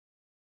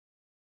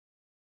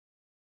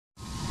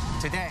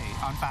Today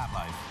on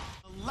FabLife,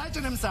 the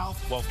legend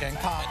himself, Wolfgang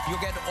Puck. You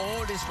get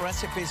all these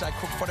recipes I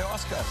cooked for the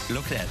Oscars.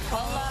 Look at that.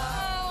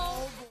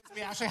 Hello.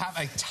 We actually have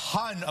a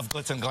ton of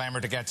glitz and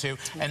glamour to get to,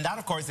 and that,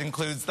 of course,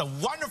 includes the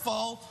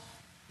wonderful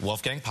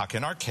Wolfgang Puck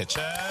in our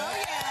kitchen. Oh,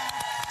 yeah.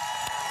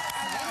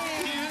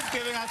 He's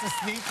giving us a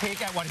sneak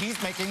peek at what he's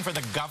making for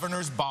the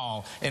governor's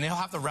ball, and he'll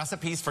have the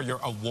recipes for your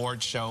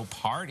award show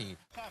party.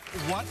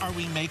 What are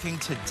we making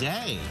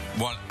today?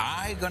 Well,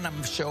 I'm gonna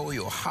show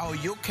you how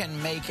you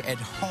can make at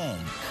home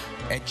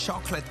a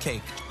chocolate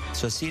cake.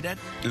 So see that?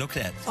 Look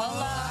at that.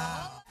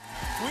 Hello.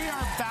 We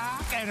are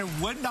back, and it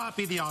would not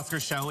be the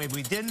Oscars show if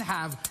we didn't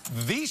have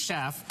the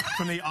chef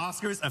from the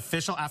Oscars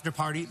official after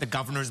party, the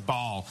governor's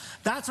ball.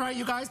 That's right,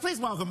 you guys. Please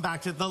welcome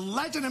back to the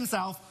legend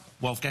himself,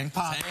 Wolfgang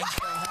Puck. Thanks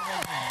for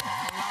having me.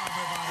 Hello,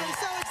 everybody. I'm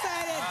so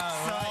excited.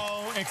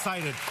 So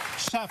excited.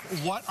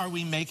 Chef, what are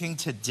we making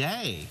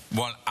today?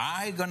 Well,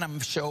 I'm gonna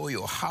show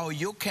you how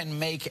you can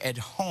make at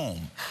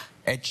home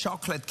a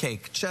chocolate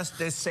cake just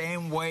the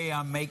same way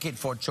I make it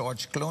for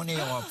George Clooney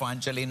or for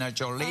Angelina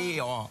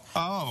Jolie or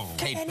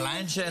Kate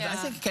Blanchett. Yeah. I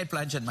think Kate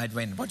Blanchett might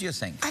win. What do you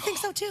think? I think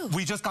so, too.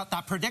 We just got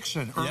that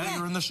prediction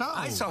earlier in the show.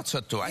 I thought so,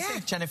 too. I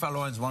think Jennifer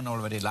Lawrence won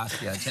already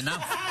last year. It's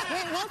enough.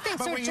 Wait, one thing.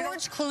 So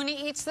George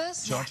Clooney eats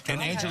this? George Clooney.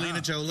 And Angelina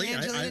Jolie.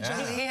 Angelina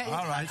Jolie. Yeah.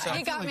 All right. So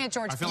He got me at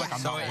George Clooney. I feel like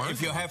I'm not worthy.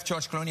 If you have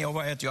George Clooney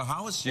over at your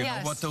house, you know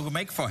what to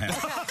make for him.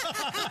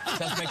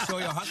 Just make sure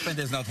your husband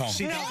is not home.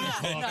 She doesn't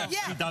cook.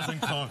 Yeah. She doesn't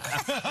cook.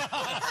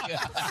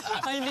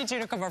 I need you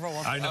to come over,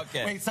 Wolf. I know.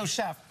 Okay. Wait, so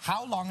Chef,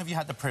 how long have you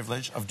had the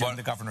privilege of doing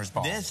the governor's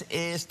ball? This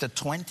is the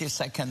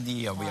 22nd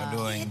year we are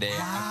doing the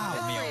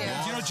Academy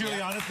Awards. You know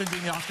Giuliano's been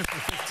doing the Oscars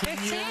for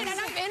 15 years? And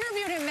I've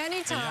interviewed him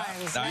many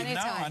times.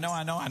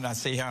 I know, and I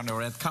see here on the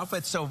red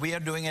carpet. So we are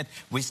doing it.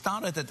 We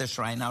started at the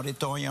Shrine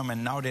Auditorium,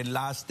 and now the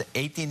last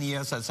 18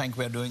 years, I think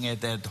we're doing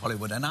it at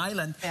Hollywood and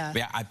Island,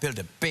 where I built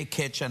a big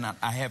kitchen, and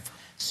I have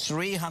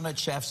 300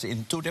 chefs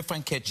in 2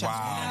 different kitchens, one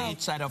on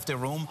each side of the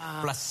room,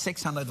 plus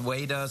 600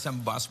 waiters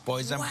and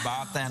busboys and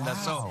bartenders.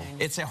 So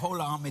it's a whole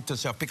army to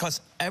serve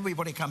because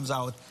everybody comes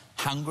out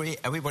hungry,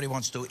 everybody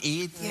wants to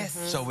eat,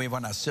 so we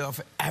want to serve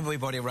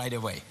everybody right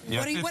away.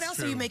 What else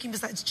are you making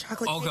besides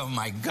chocolate cake? Oh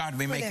my God,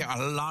 we make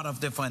a lot of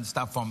different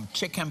stuff, from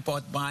chicken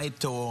pot pie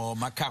to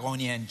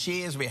macaroni and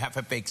cheese. We have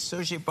a big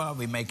sushi bar.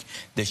 We make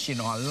the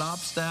Chinois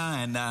lobster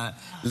and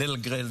little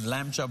grilled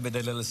lamb chop with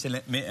a little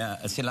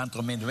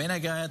cilantro mint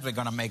vinaigrette. We're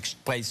going to make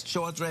braised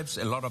short ribs,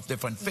 a lot of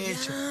different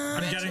fish.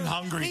 I'm getting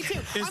hungry. Me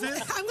too.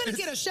 I'm going to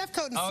get a chef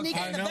coat and sneak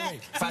in the back.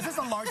 So is this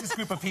the largest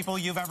group of people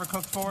you've ever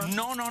cooked for?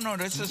 No.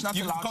 This is not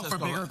the largest. For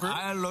bigger group?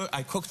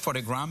 I cooked for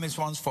the Grammys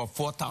once for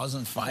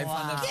 4,500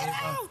 people. Get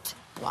out!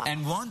 Wow.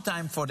 And one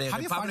time for the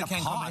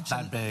Republican convention.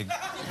 That big?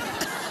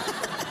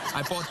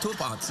 I bought 2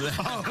 pots.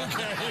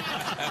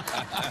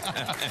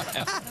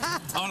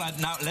 All right,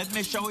 now let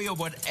me show you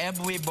what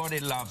everybody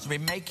loves. We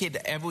make it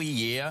every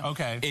year.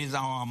 Is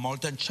our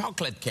molten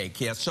chocolate cake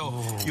here.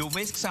 So you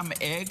whisk some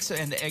eggs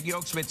and egg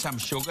yolks with some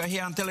sugar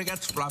here until it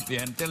gets fluffy,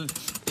 until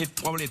it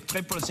probably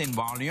triples in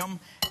volume.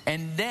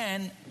 And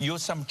then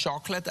use some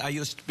chocolate. I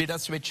used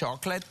bittersweet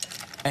chocolate,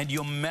 and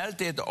you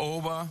melt it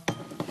over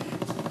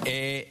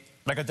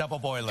like a double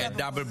boiler. A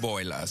double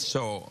boiler.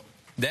 So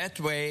that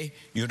way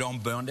you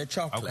don't burn the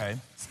chocolate.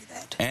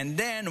 And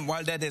then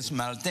while that is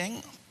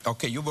melting,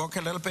 you work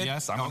a little bit.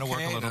 Yes, I'm going to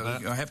work a little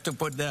bit. You have to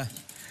put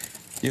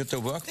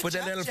put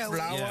a little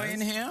flour in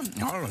here.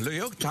 Oh,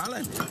 look,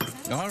 talent.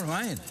 All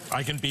right.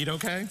 I can beat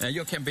okay?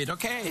 You can beat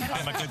okay.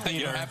 I'm a good beater.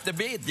 You have to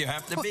beat. You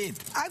have to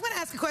beat. I'm going to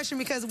ask a question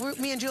because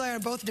me and Julia are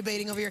both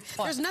debating over here.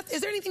 Is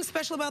there anything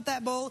special about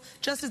that bowl?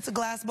 Just it's a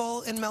glass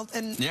bowl and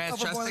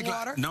over boiling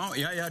water? No,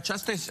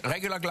 just a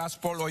regular glass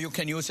bowl, or you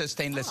can use a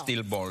stainless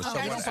steel bowl. So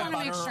you don't put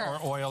butter or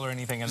oil or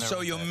anything in there?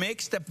 So you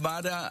mix the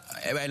butter,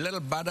 a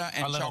little butter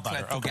and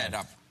chocolate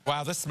together.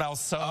 Wow, this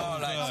smells so good.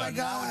 Oh my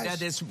gosh.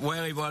 That is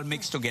very well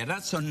mixed together.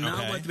 So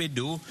now what we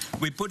do,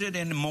 we put it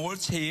in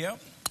molds here.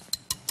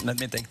 Let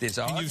me take this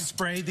out. And you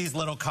sprayed these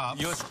little cups.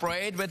 You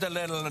spray it with a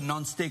little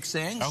non-stick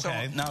thing. So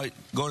now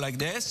go like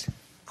this.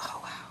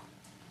 Oh, wow.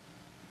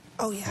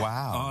 Oh, yeah.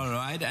 Wow. All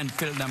right, and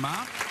fill them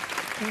up.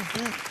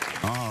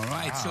 All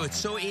right, so it's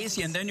so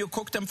easy. And then you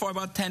cook them for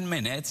about 10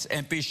 minutes.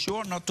 And be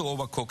sure not to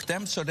overcook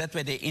them, so that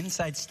way the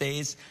inside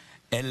stays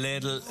a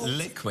little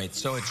liquid,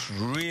 so it's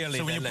really.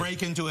 So when you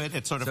break into it,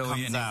 it sort of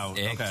comes out.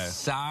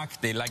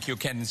 Exactly, like you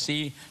can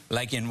see,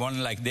 like in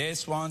one like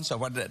this one, so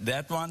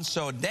that one.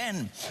 So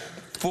then,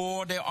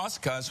 for the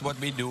Oscars, what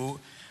we do,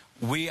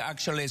 we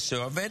actually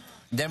serve it.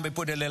 Then we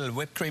put a little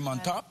whipped cream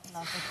on top.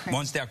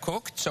 Once they're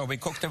cooked, so we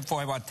cook them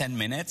for about 10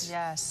 minutes.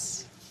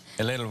 Yes.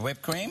 A little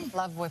whipped cream.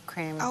 Love whipped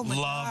cream. Oh my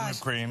Love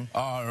whipped cream.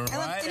 All right. I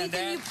love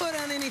anything you put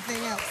on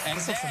anything else. And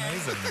this is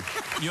amazing.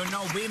 You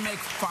know, we make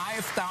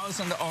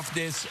 5,000 of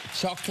these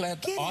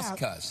chocolate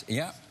Oscars.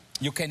 Yeah.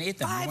 You can eat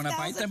them. You want to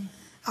bite them?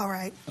 All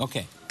right.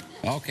 Okay.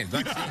 Okay,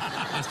 good.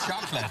 It's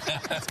chocolate.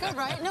 It's good,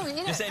 right? No,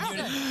 you said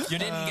you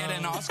didn't get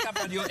an Oscar,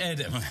 but you ate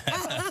them.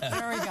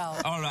 There we go.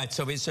 All right,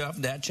 so we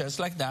serve that just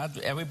like that.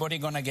 Everybody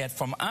gonna get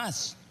from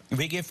us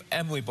we give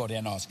everybody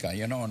an Oscar,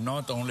 you know,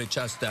 not only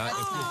just a few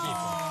people.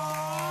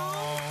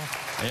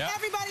 Yeah.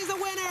 Everybody's a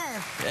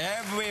winner.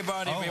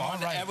 Everybody, we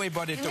want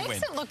everybody to win. It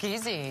makes it look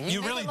easy.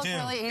 You really do.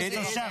 Really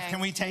easy. Chef, can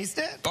we taste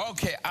it?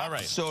 Okay,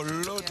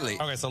 absolutely.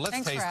 Okay, so let's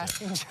taste Thanks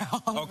for it. asking,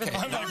 Joe. Okay.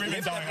 I'm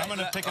going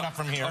to pick it up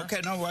from here. Okay,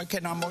 no, I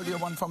can mold you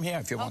one from here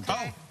if you want.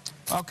 Okay.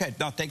 Okay,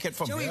 now take it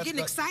from Joey, here. you're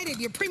getting excited.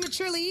 You're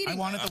prematurely eating. I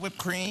wanted the whipped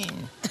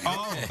cream.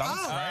 Oh, that's great.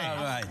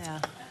 All right.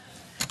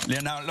 Yeah.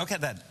 Now, look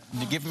at that.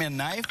 You give me a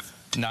knife.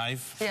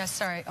 Knife. Yeah,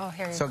 sorry. Oh,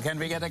 here you So go. can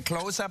we get a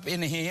close-up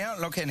in here?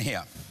 Look in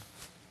here.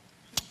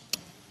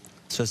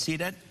 So see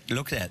that?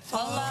 Look at that.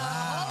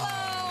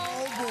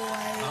 Oh, boy.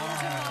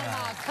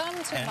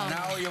 Come to And Mama.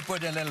 now you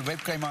put a little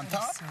whipped cream on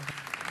top.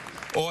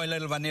 Or a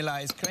little vanilla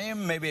ice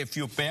cream, maybe a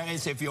few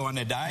berries if you're on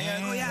a diet.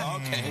 Oh, yeah.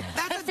 Okay.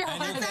 That's a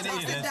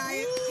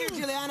diet. Here,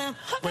 Juliana.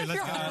 Wait, let's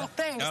go.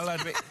 Thanks. Now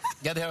let me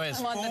get her a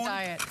I'm on the spoon.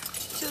 diet.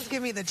 Just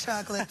give me the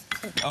chocolate.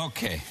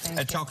 Okay.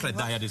 A chocolate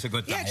diet is a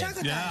good diet. Yeah,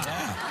 chocolate diet.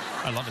 Yeah.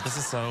 I love it. This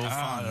is so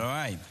fun. All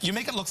right. You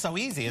make it look so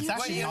easy. It's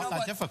actually you not know that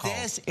what? difficult.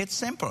 It's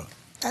simple.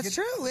 That's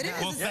true. It is.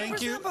 Well, It's thank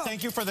super you. simple.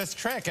 Thank you for this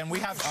trick. And we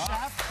have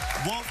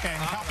Chef Wolfgang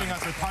helping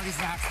us with party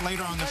snacks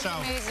later on the That's show.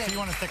 amazing. So you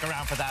want to stick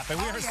around for that. But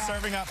we are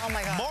serving up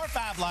more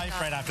Fab Life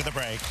right after the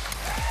break.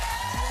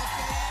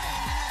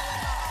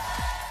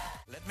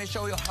 Let me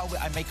show you how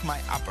I make my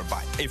upper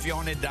bite. If you're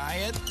on a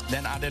diet,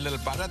 then add a little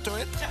butter to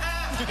it.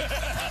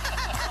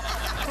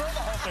 Throw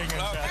the whole thing in,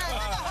 Chef.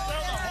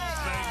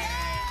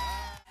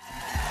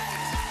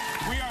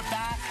 We are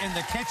back in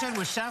the kitchen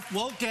with Chef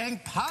Wolfgang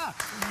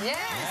Puck. Yes.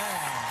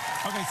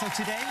 Okay, so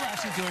today we're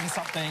actually doing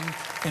something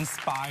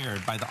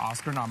inspired by the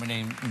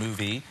Oscar-nominated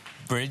movie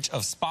Bridge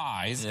of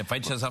Spies. The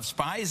Bridges of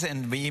Spies,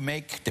 and we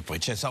make the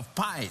Bridges of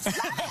Pies. I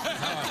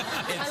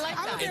like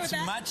that. It's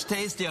much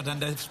tastier than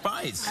the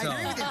spice. I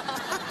agree with you.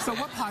 So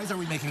what pies are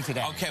we making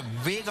today? Okay,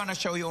 we're gonna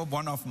show you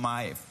one of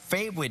my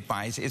favorite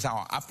pies. Is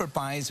our apple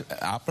pie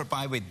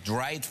with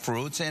dried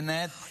fruits in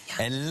it,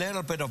 a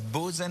little bit of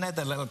booze in it,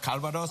 a little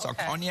Calvados or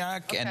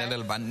cognac, and a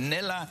little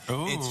vanilla.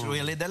 Ooh. It's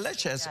really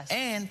delicious. Yes.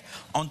 And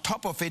on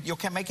top of it, you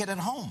can make it at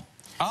home.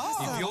 Oh,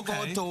 if you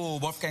go to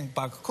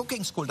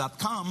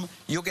wolfgangcookingschool.com,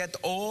 you get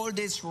all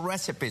these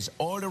recipes.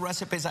 All the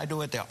recipes I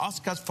do at the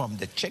Oscars, from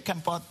the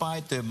chicken pot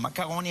pie to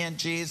macaroni and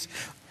cheese,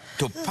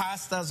 to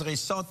pastas,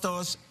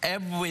 risottos,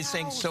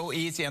 everything so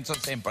easy and so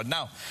simple.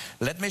 Now,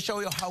 let me show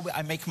you how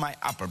I make my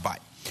apple pie.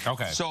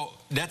 Okay. So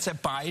that's a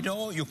pie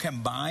dough. You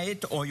can buy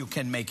it or you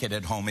can make it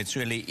at home. It's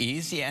really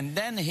easy. And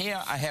then here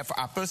I have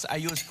apples. I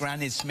use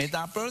Granny Smith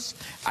apples.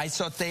 I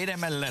saute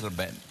them a little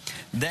bit.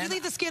 Then You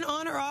leave the skin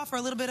on or off, or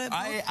a little bit of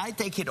both? I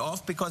take it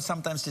off because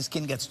sometimes the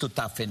skin gets too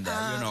tough in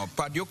there, you know.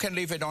 But you can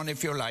leave it on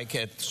if you like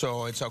it,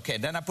 so it's okay.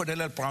 Then I put a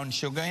little brown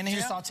sugar in here.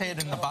 You saute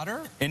it in the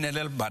butter? In a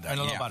little butter. In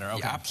a little butter, okay.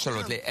 Yeah,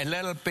 absolutely. A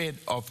little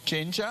bit of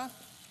ginger.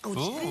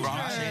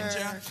 Brown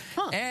ginger.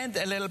 And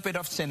a little bit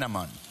of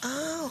cinnamon.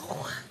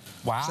 Oh.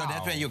 Wow. So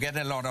that way you get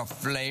a lot of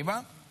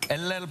flavor. A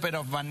little bit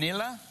of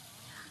vanilla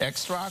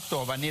extract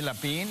or vanilla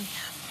bean.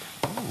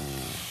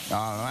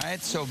 All right,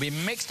 so we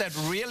mix that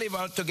really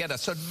well together.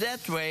 So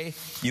that way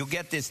you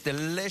get this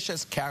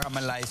delicious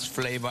caramelized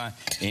flavor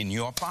in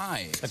your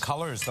pie. The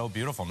color is so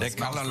beautiful. The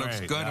color looks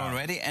good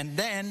already. And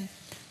then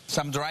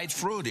some dried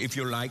fruit, if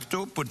you like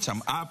to. Put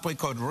some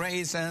apricot,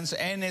 raisins,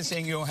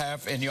 anything you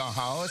have in your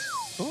house.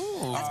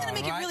 Ooh. That's going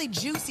to make it really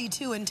juicy,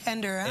 too, and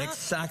tender, huh?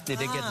 Exactly.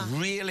 They get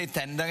really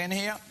tender in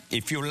here.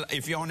 If you're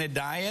on a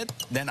diet,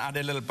 then add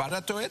a little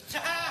butter to it. A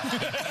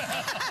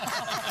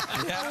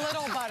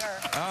little butter.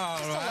 Just a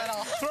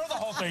little. Throw the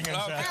whole thing in, Chef.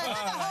 Throw the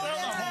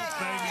whole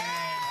thing in.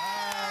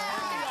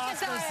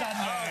 Oscar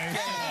Sunday.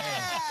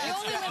 You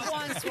only live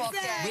once,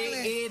 Wolfgang.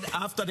 We eat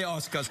after the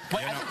Oscars.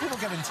 Wait, I think people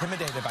get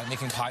intimidated by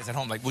making pies at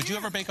home. Like, would you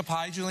ever bake a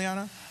pie,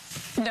 Juliana?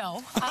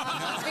 No,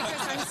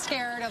 because I'm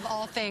scared of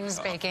all things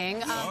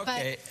baking.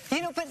 Okay.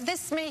 But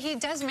he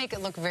does make it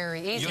look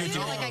very easy. I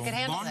feel like I could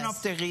handle One this.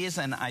 of the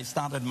reasons I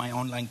started my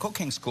online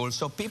cooking school,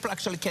 so people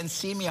actually can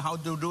see me how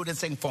to do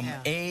this thing from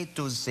A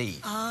to Z.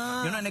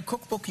 You know, in a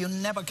cookbook, you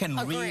never can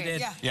read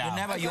it.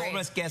 You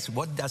always guess,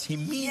 what does he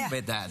mean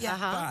with that?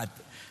 But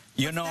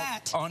you know,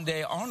 on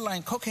the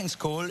online cooking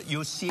school,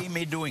 you see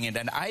me doing it,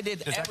 and I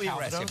did every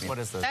recipe. What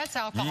is this? That's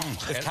alcohol.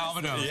 It's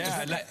Calvados.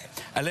 Yeah, like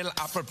a little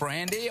apple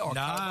brandy or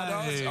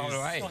Calvados. All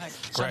right.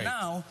 So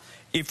now,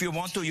 if you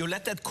want to, you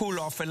let that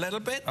cool off a little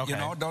bit. You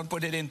know, don't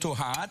put it in too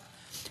hot.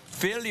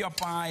 Fill your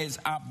pies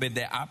up with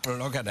the apple.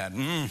 Look at that.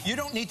 You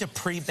don't need to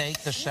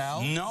pre-bake the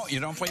shell? No, you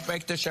don't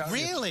pre-bake the shell.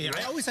 Really?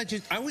 I always thought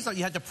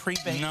you had to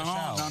pre-bake the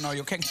shell. No.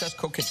 You can just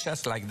cook it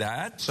just like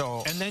that.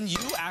 So. And then you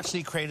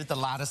actually created the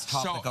lattice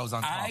top that goes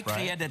on top, I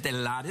created the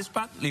lattice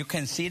pot. You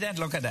can see that.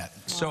 Look at that.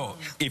 So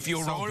if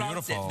you roll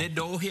out the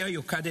dough here,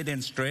 you cut it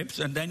in strips,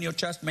 and then you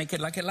just make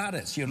it like a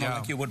lattice. You know,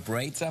 like you would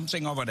braid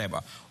something or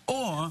whatever.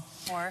 Or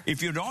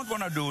if you don't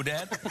want to do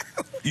that,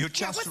 you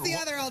just... what's the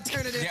other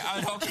alternative?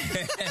 Yeah,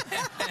 okay.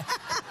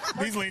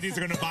 These ladies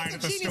are going to buy it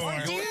at the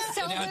store. The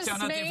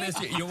alternative is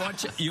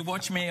you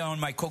watch me on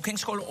my cooking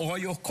school, or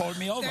you call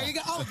me over. There you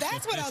go. Oh,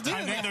 that's what I'll do.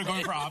 I think they're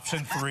going for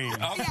option 3. Okay.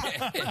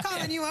 Yeah, we're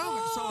calling you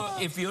over. So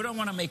if you don't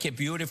want to make a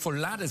beautiful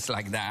lattice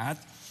like that,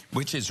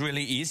 which is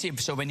really easy,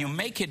 so when you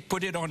make it,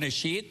 put it on a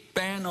sheet,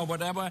 pan or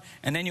whatever,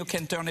 and then you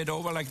can turn it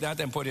over like that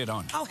and put it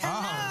on. Oh,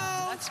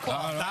 hello. That's cool.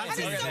 That is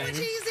so much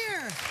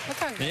easier. Look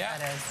how good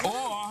that is.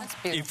 Or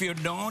if you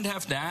don't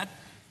have that,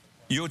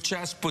 you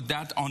just put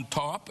that on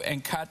top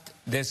and cut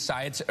the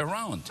sides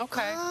around.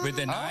 Okay. With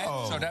a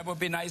knife, so that would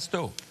be nice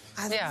too.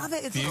 I love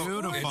it. It's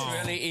beautiful. It's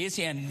really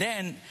easy, and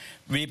then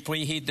we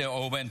preheat the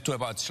oven to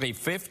about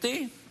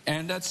 350,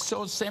 and that's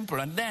so simple.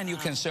 And then you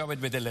can serve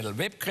it with a little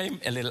whipped cream,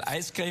 a little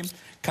ice cream,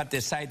 cut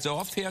the sides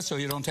off here so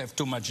you don't have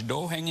too much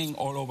dough hanging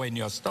all over in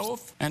your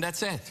stove, and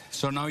that's it.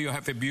 So now you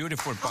have a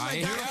beautiful pie.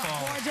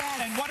 Beautiful.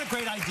 And what a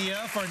great idea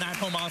for an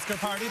at-home Oscar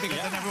party, because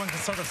then everyone can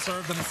sort of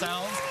serve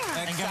themselves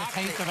and get a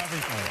taste of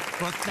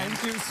everything. Well,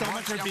 thank you so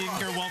much for being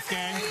here,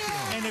 Wolfgang.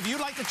 And if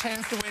you'd like the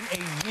chance to win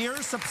a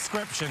year's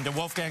subscription to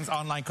Wolfgang's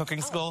online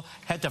cooking school,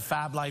 head to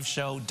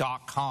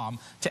FabLifeShow.com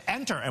to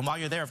enter. And while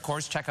you're there, of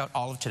course, check out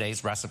all of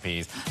today's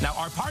recipes. Now,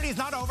 our party's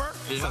not over,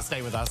 so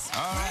stay with us.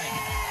 All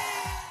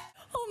right.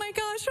 Oh my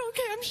gosh,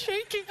 okay, I'm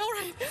shaking. All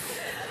right.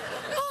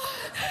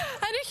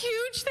 And a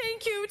huge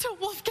thank you to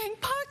Wolfgang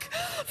Puck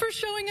for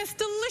showing us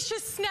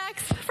delicious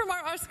snacks from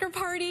our Oscar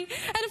party.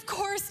 And of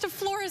course to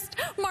florist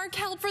Mark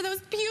Held for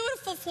those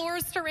beautiful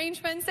florist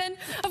arrangements. And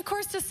of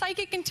course to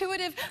psychic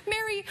intuitive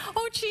Mary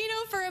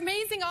Ochino for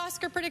amazing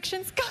Oscar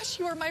predictions. Gosh,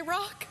 you are my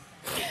rock.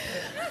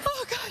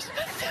 Oh gosh.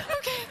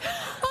 Okay.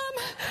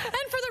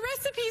 And for the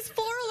recipes,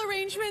 floral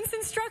arrangements,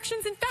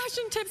 instructions, and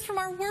fashion tips from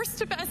our worst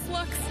to best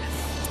looks,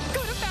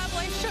 go to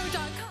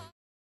FabLifeShow.com.